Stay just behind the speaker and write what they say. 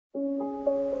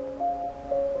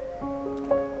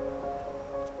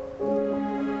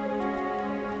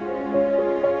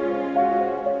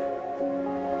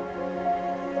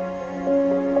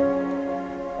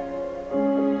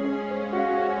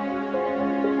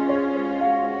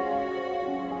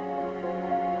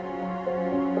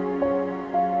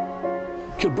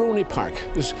Kilbrony Park,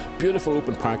 this beautiful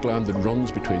open parkland that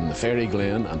runs between the Fairy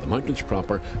Glen and the mountains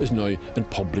proper, is now in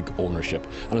public ownership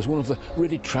and is one of the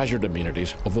really treasured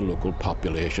amenities of the local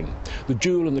population. The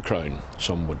jewel in the crown,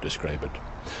 some would describe it.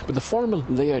 But the formal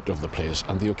layout of the place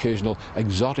and the occasional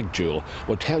exotic jewel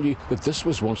will tell you that this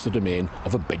was once the domain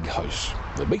of a big house.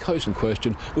 The big house in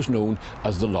question was known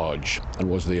as the Lodge and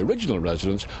was the original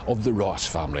residence of the Ross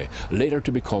family, later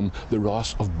to become the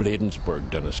Ross of Bladensburg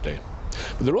dynasty.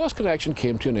 But the Ross connection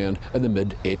came to an end in the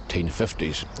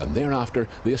mid-1850s, and thereafter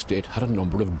the estate had a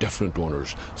number of different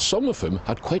owners, some of whom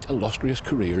had quite illustrious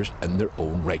careers in their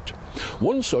own right.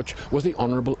 One such was the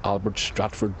Honourable Albert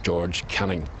Stratford George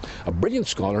Canning, a brilliant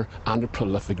scholar and a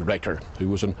prolific writer, who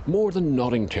was on more than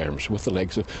nodding terms with the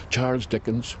likes of Charles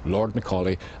Dickens, Lord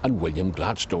Macaulay and William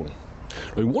Gladstone.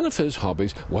 Now, one of his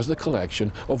hobbies was the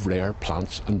collection of rare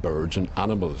plants and birds and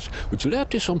animals, which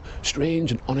led to some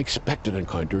strange and unexpected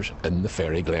encounters in the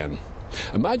Fairy Glen.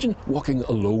 Imagine walking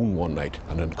alone one night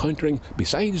and encountering,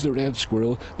 besides the red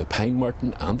squirrel, the pine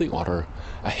marten and the otter,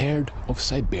 a herd of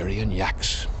Siberian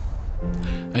yaks.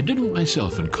 I didn't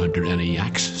myself encounter any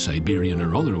yaks, Siberian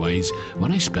or otherwise,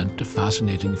 when I spent a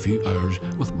fascinating few hours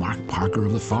with Mark Parker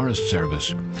of the Forest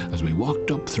Service as we walked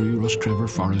up through Rostrevor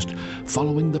Forest,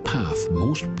 following the path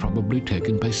most probably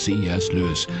taken by C.S.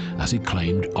 Lewis as he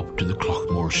climbed up to the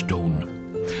Clochmore Stone.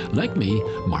 Like me,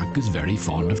 Mark is very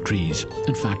fond of trees.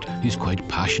 In fact, he's quite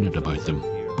passionate about them.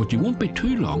 But you won't be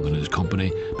too long in his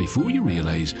company before you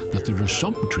realise that there are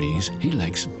some trees he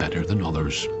likes better than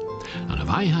others. And if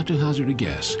I had to hazard a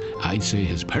guess, I'd say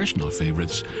his personal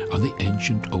favourites are the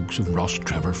ancient oaks of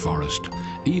Rostrevor Forest,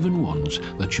 even ones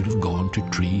that should have gone to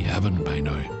tree heaven by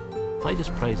now. If I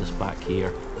just prise us back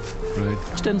here, Right.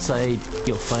 just inside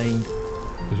you'll find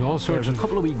There's all sorts there's a of...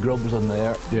 couple of wee grubs in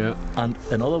there, Yeah. and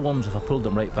in other ones, if I pulled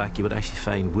them right back, you would actually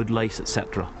find woodlice,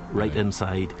 etc., right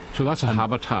inside. So that's a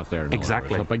habitat there, in other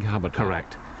Exactly. words, a big habitat.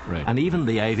 Correct. Right. And even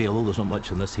the ivy, although there's not much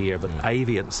in this here, but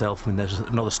ivy itself, I mean, there's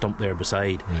another stump there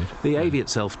beside. Right. The ivy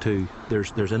itself too,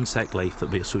 there's insect life that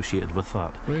will be associated with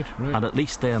that. Right, right. And at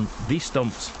least then, these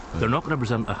stumps, they're not going to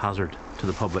present a hazard to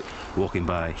the public walking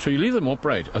by. So you leave them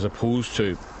upright as opposed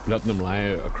to letting them lie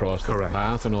across the Correct.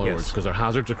 path, in other Yes. words, because they're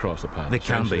hazards across the path. They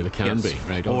can be. They can yes. be,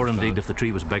 right. Or understand. indeed, if the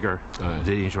tree was bigger, Aye.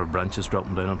 the danger of branches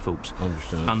dropping down on folks.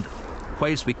 Understand. And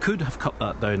whilst we could have cut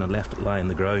that down and left it lie in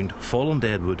the ground, fallen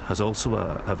deadwood has also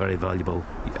a very valuable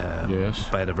Yes.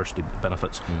 biodiversity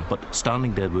benefits, Yeah. but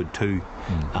standing deadwood too,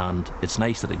 and it's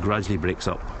nice that it gradually breaks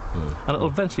up, and it'll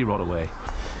eventually rot away.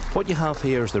 What you have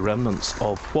here is the remnants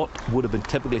of what would have been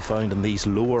typically found in these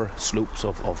lower slopes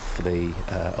of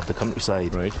the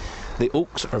countryside. Right. The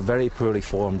oaks are very poorly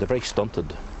formed, they're very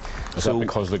stunted. Is that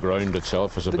because the ground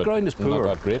itself is a The bit... ground is poor.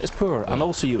 Not that great? It's poor, and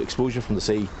also your exposure from the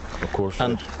sea. Of course.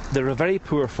 And right. they're a very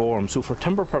poor form, so for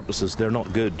timber purposes they're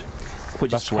not good,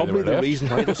 which That's is why they probably were the left. reason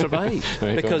why they survived.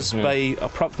 Right, Because yeah. by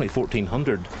approximately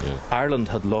 1400, Yeah. Ireland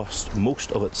had lost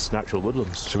most of its natural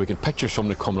woodlands. So we can picture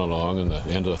somebody coming along in the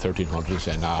end of the 1300s and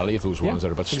saying, nah, leave those ones Yeah, that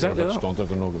are a bit, exactly a bit that.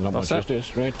 stunted and not much That's use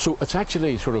to us. Right. So it's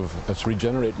actually sort of, it's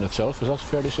regenerating itself, is that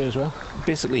fair to say as well?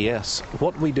 Basically, yes.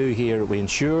 What we do here, we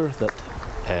ensure that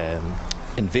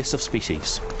invasive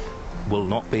species will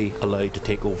not be allowed to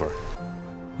take over.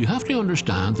 You have to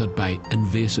understand that by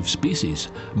invasive species,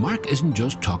 Mark isn't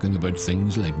just talking about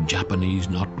things like Japanese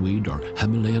knotweed or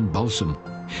Himalayan balsam.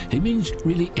 He means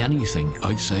really anything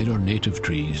outside our native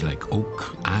trees like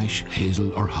oak, ash,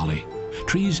 hazel or holly.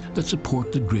 Trees that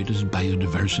support the greatest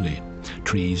biodiversity.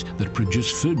 Trees that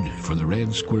produce food for the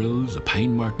red squirrels, the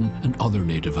pine marten and other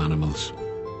native animals.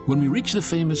 When we reach the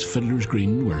famous Fiddler's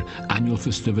Green, where annual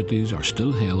festivities are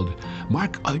still held,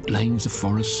 Mark outlines the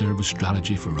Forest Service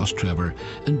strategy for Rostrevor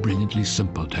in brilliantly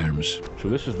simple terms. So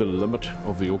this is the limit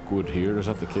of the oak wood here, is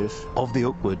that the case? Of the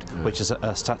oak wood, which is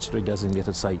a statutory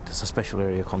designated site, it's a special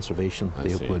area of conservation, I the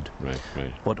see. oak wood. Right,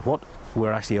 right. But what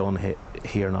we're actually on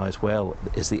here now as well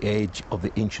is the edge of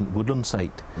the ancient woodland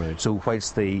site. Right. So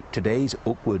whilst today's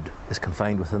oak wood is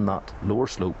confined within that lower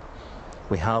slope,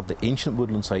 we have the ancient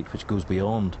woodland site which goes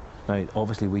beyond. Now,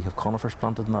 obviously we have conifers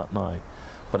planted in that now,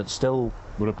 but it's still...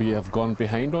 Would it be have gone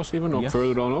behind us even, or Yeah.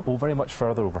 further on up? Oh, very much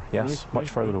further over, yes, Right, much right,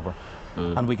 further over.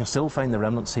 And we can still find the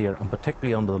remnants here, and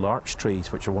particularly under the larch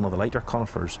trees, which are one of the lighter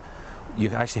conifers, you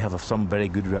actually have some very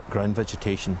good ground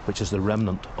vegetation, which is the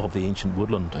remnant of the ancient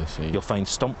woodland. I see. You'll find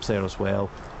stumps there as well,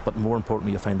 but more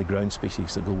importantly, you'll find the ground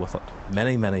species that go with it.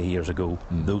 Many, many years ago,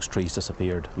 those trees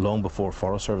disappeared, long before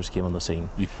Forest Service came on the scene.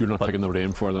 You're not But taking the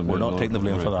blame for them? We're then, not no? taking the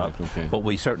blame for Right, that, right, okay. but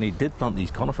we certainly did plant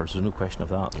these conifers, there's no question of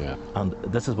that. Yeah. And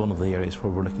this is one of the areas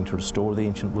where we're looking to restore the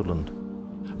ancient woodland.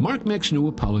 Mark makes no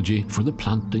apology for the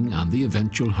planting and the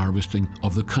eventual harvesting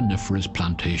of the coniferous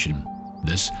plantation.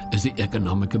 This is the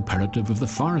economic imperative of the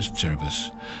Forest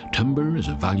Service. Timber is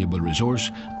a valuable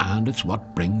resource and it's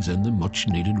what brings in the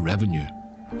much-needed revenue.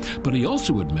 But he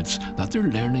also admits that they're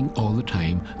learning all the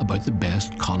time about the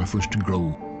best conifers to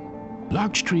grow.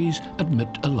 Larch trees emit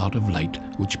a lot of light,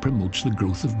 which promotes the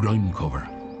growth of ground cover.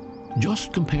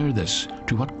 Just compare this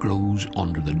to what grows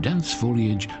under the dense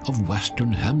foliage of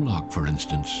western hemlock, for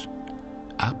instance.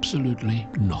 Absolutely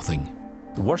nothing.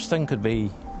 The worst thing could be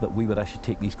that we would actually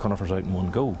take these conifers out in one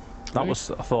go. That was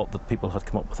a thought that people had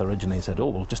come up with originally and said, oh,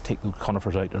 we'll just take the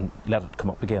conifers out and let it come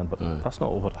up again. But that's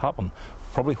not what would happen.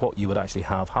 Probably what you would actually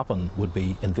have happen would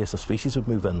be invasive species would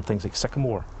move in, things like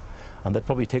sycamore, and they'd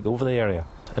probably take over the area.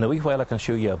 In a wee while I can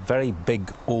show you a very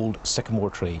big old sycamore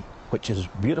tree, which is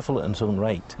beautiful in its own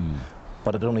right,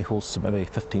 but it only holds maybe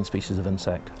 15 species of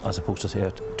insect, as opposed to, say,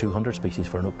 200 species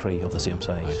for an oak tree of the same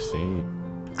size. I see.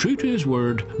 True to his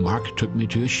word, Mark took me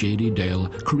to a shady dale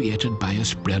created by a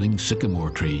spreading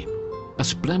sycamore tree. A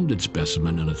splendid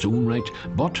specimen in its own right,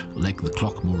 but, like the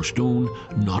Clockmore stone,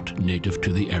 not native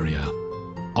to the area.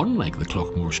 Unlike the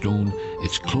Clockmore stone,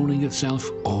 it's cloning itself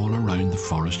all around the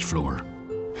forest floor.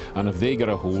 And if they get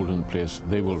a hold in place,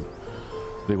 they will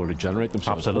regenerate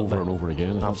themselves over and over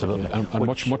again. Absolutely. And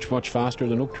much faster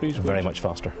than oak trees? Very much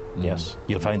faster, yes.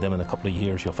 You'll find them in a couple of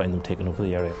years, you'll find them taking over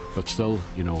the area. But still,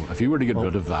 you know, if you were to get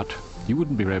rid of that, you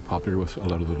wouldn't be very popular with a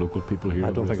lot of the local people here.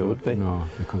 I don't think it would be. No,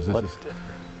 because this is...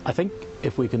 I think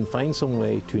if we can find some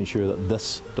way to ensure that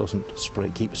this doesn't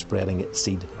keep spreading its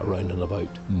seed around and about,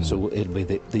 so it'll be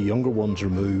the younger ones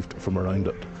removed from around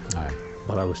it. Aye.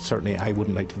 But I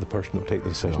wouldn't like to be the person who take the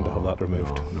decision to have that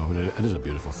removed. No, it is a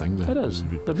beautiful thing. It is.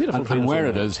 The beautiful thing. And where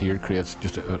it is here creates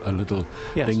just a little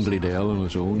dingley dale on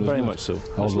its own. Very much so.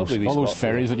 All those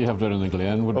ferries that you have down in the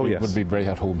glen would be very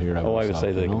at home here. I would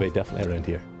say they could be definitely around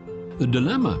here. The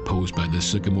dilemma posed by this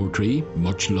sycamore tree,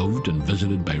 much loved and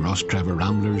visited by Rostrevor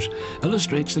ramblers,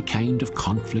 illustrates the kind of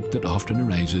conflict that often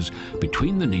arises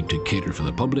between the need to cater for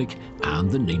the public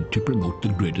and the need to promote the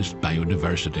greatest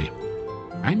biodiversity.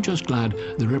 I'm just glad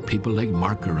there are people like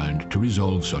Mark around to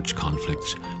resolve such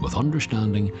conflicts with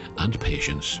understanding and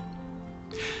patience.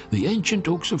 The ancient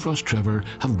oaks of Rostrevor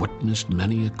have witnessed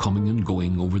many a coming and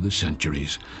going over the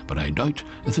centuries, but I doubt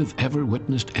if they've ever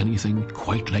witnessed anything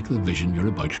quite like the vision you're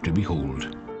about to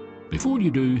behold. Before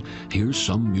you do, here's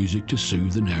some music to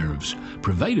soothe the nerves,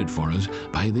 provided for us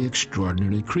by the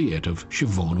extraordinarily creative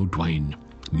Siobhan O'Dwyer,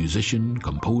 musician,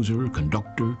 composer,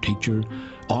 conductor, teacher,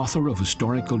 author of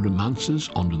historical romances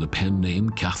under the pen name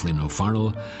Kathleen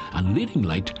O'Farrell, and leading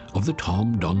light of the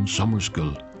Tom Dunn Summer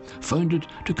School, founded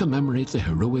to commemorate the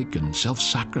heroic and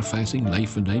self-sacrificing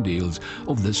life and ideals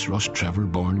of this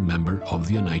Rostrevor-born member of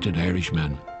the United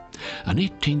Irishmen. An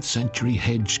 18th century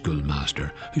hedge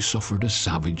schoolmaster who suffered a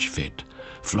savage fate,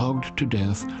 flogged to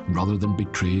death rather than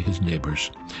betray his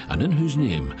neighbours, and in whose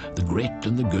name the great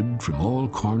and the good from all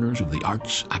corners of the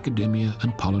arts, academia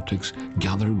and politics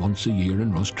gather once a year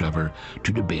in Rostrevor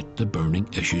to debate the burning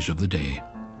issues of the day.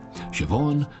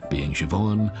 Siobhan, being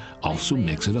Siobhan, also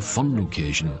makes it a fun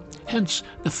occasion, hence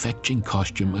the fetching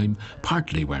costume I'm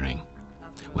partly wearing.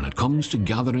 When it comes to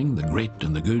gathering the great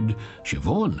and the good,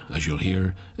 Siobhan, as you'll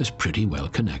hear, is pretty well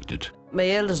connected. My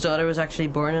eldest daughter was actually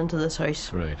born into this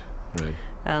house. Right.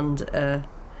 And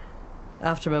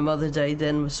after my mother died,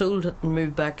 then was sold and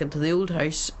moved back into the old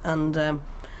house, and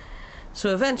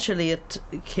so eventually it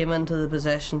came into the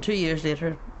possession. 2 years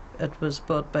later it was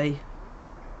bought by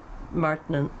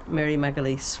Martin and Mary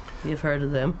McAleese. You've heard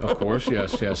of them. Of course,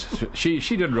 yes.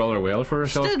 She did rather well for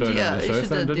herself down in the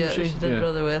south end, didn't she? She did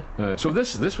rather well. So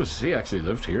this was, she actually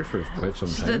lived here for quite some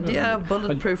time. She did,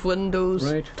 bulletproof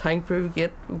windows, tank-proof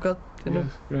gate. We've got, you know.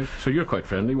 Right. So you're quite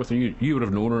friendly with her. You would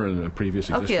have known her in a previous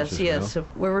existence. Yes. So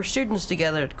we were students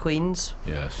together at Queen's.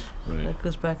 Yes, right. That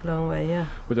goes back a long way, yeah.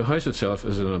 But the house itself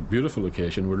is in a beautiful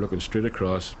location. We're looking straight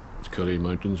across the Cully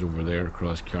Mountains over there,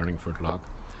 across Carningford Loch.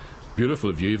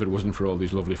 Beautiful view if it wasn't for all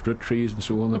these lovely fruit trees and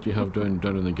so on that you have down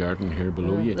in the garden here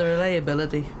below you. The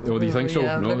reliability. Oh, do you think so?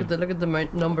 Yeah, no? look at the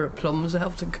number of plums I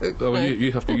have to cook. Oh, well,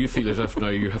 you feel as if now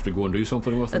you have to go and do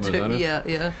something with them.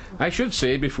 Yeah. I should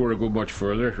say before I go much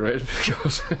further, right,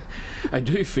 because I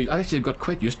do feel, actually I've got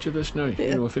quite used to this now. Yeah.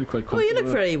 You know, I feel quite comfortable. Well, you look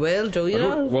very well, Joe, you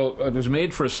know. Well, it was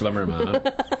made for a slimmer man.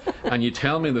 And you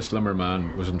tell me the slimmer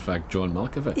man was in fact John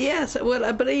Malkovich. Yes, well,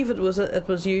 I believe it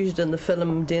was used in the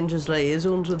film Dangerous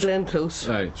Liaisons with Glenn Close.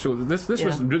 Right, so this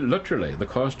was literally the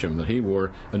costume that he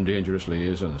wore in Dangerous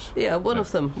Liaisons. Yeah, one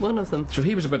of them. So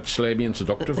he was a bit slimy and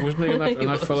seductive, wasn't he, in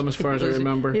that film, as far as I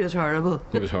remember? He was horrible.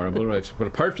 He was horrible, right. But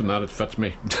apart from that, it fits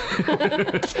me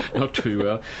not too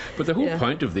well. But the whole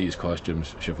point of these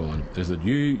costumes, Siobhan, is that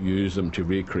you use them to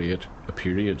recreate a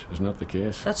period. Isn't that the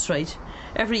case? That's right.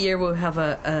 Every year we'll have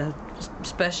a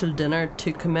special dinner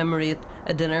to commemorate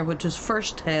a dinner which was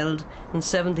first held in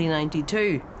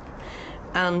 1792.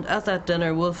 And at that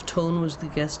dinner, Wolfe Tone was the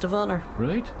guest of honour.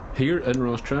 Right. Here in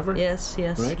Rostrevor? Yes,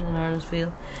 right. In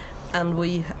Arnesville. And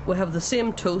we have the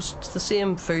same toast, the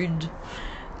same food,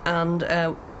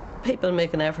 and people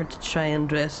make an effort to try and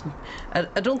dress.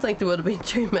 I don't think there would have been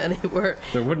too many where...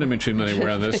 There wouldn't have been too many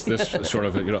wearing this sort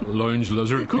of lounge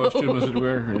lizard costume, as it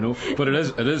were, But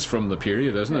it is from the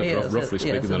period, isn't it? Yes, roughly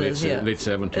speaking, the late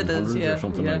 1700s or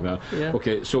something like that. Yeah.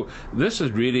 Okay, so this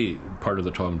is really part of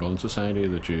the Tom Dunn Society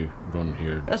that you run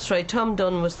here. That's right. Tom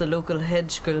Dunn was the local head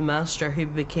schoolmaster who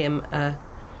became a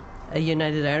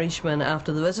United Irishman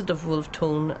after the visit of Wolfe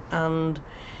Tone, and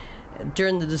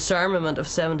during the disarmament of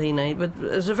 1790, but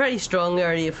it was a very strong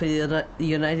area for the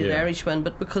United Irishmen,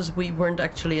 but because we weren't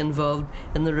actually involved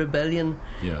in the rebellion,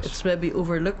 it's maybe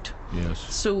overlooked. Yes.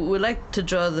 So we like to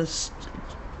draw this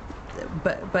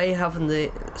by having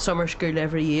the summer school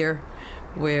every year,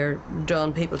 where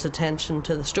drawing people's attention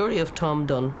to the story of Tom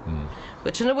Dunn,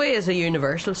 which in a way is a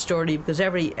universal story, because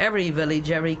every village,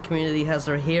 every community has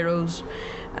their heroes,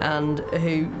 and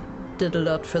who did a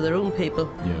lot for their own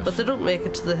people, but they don't make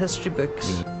it to the history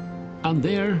books. And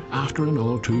there, after an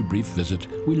all too brief visit,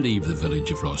 we leave the village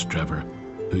of Rostrevor,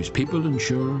 whose people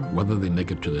ensure, whether they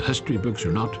make it to the history books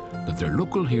or not, that their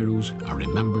local heroes are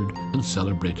remembered and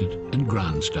celebrated in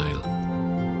grand style.